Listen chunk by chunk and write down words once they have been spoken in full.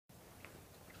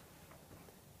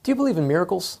Do you believe in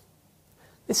miracles?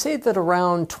 They say that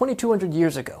around 2200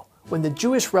 years ago, when the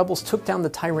Jewish rebels took down the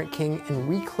tyrant king and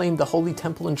reclaimed the Holy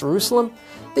Temple in Jerusalem,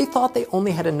 they thought they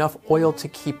only had enough oil to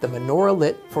keep the menorah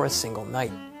lit for a single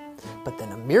night. But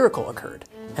then a miracle occurred,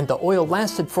 and the oil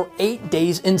lasted for 8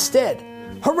 days instead.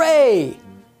 Hooray!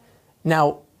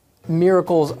 Now,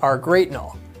 miracles are great and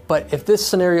all, but if this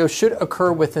scenario should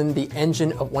occur within the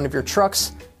engine of one of your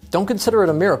trucks, don't consider it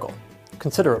a miracle.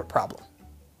 Consider it a problem.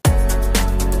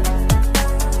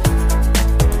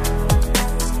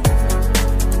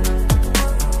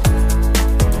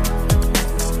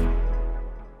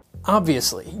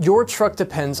 Obviously, your truck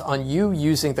depends on you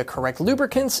using the correct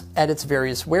lubricants at its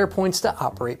various wear points to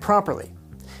operate properly.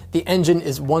 The engine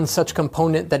is one such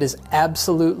component that is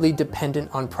absolutely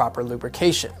dependent on proper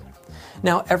lubrication.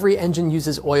 Now, every engine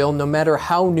uses oil no matter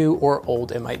how new or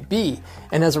old it might be,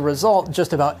 and as a result,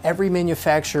 just about every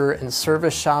manufacturer and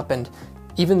service shop and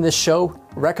even this show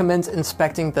recommends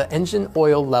inspecting the engine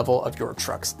oil level of your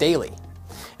trucks daily.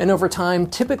 And over time,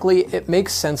 typically it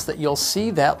makes sense that you'll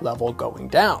see that level going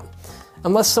down.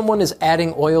 Unless someone is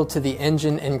adding oil to the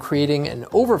engine and creating an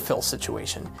overfill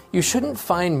situation, you shouldn't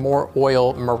find more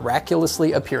oil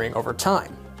miraculously appearing over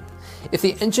time. If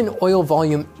the engine oil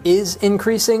volume is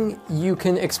increasing, you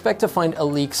can expect to find a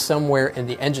leak somewhere in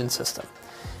the engine system.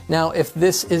 Now, if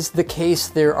this is the case,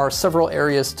 there are several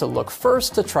areas to look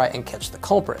first to try and catch the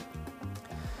culprit.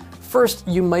 First,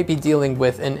 you might be dealing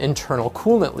with an internal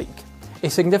coolant leak. A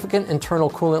significant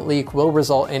internal coolant leak will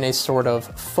result in a sort of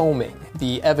foaming,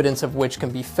 the evidence of which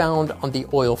can be found on the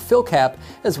oil fill cap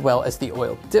as well as the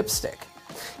oil dipstick.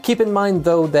 Keep in mind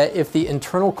though that if the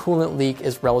internal coolant leak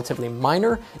is relatively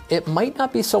minor, it might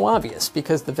not be so obvious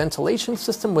because the ventilation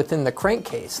system within the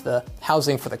crankcase, the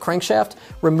housing for the crankshaft,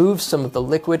 removes some of the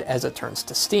liquid as it turns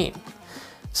to steam.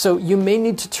 So you may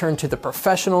need to turn to the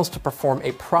professionals to perform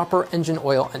a proper engine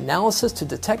oil analysis to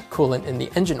detect coolant in the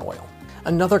engine oil.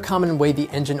 Another common way the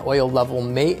engine oil level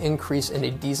may increase in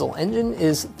a diesel engine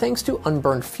is thanks to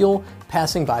unburned fuel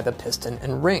passing by the piston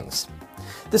and rings.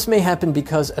 This may happen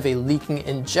because of a leaking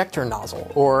injector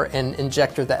nozzle or an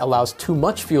injector that allows too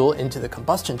much fuel into the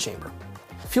combustion chamber.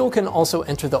 Fuel can also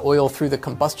enter the oil through the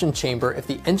combustion chamber if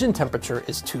the engine temperature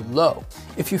is too low.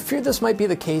 If you fear this might be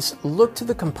the case, look to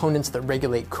the components that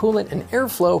regulate coolant and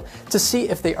airflow to see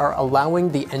if they are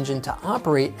allowing the engine to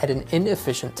operate at an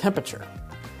inefficient temperature.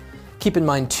 Keep in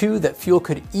mind too that fuel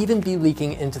could even be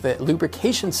leaking into the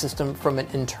lubrication system from an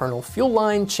internal fuel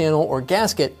line, channel, or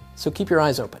gasket, so keep your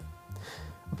eyes open.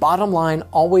 Bottom line,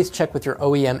 always check with your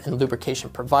OEM and lubrication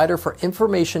provider for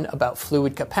information about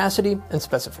fluid capacity and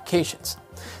specifications.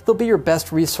 They'll be your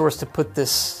best resource to put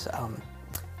this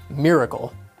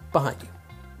miracle behind you.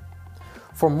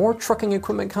 For more trucking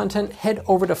equipment content, head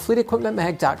over to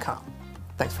fleetequipmentmag.com.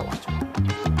 Thanks for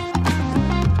watching.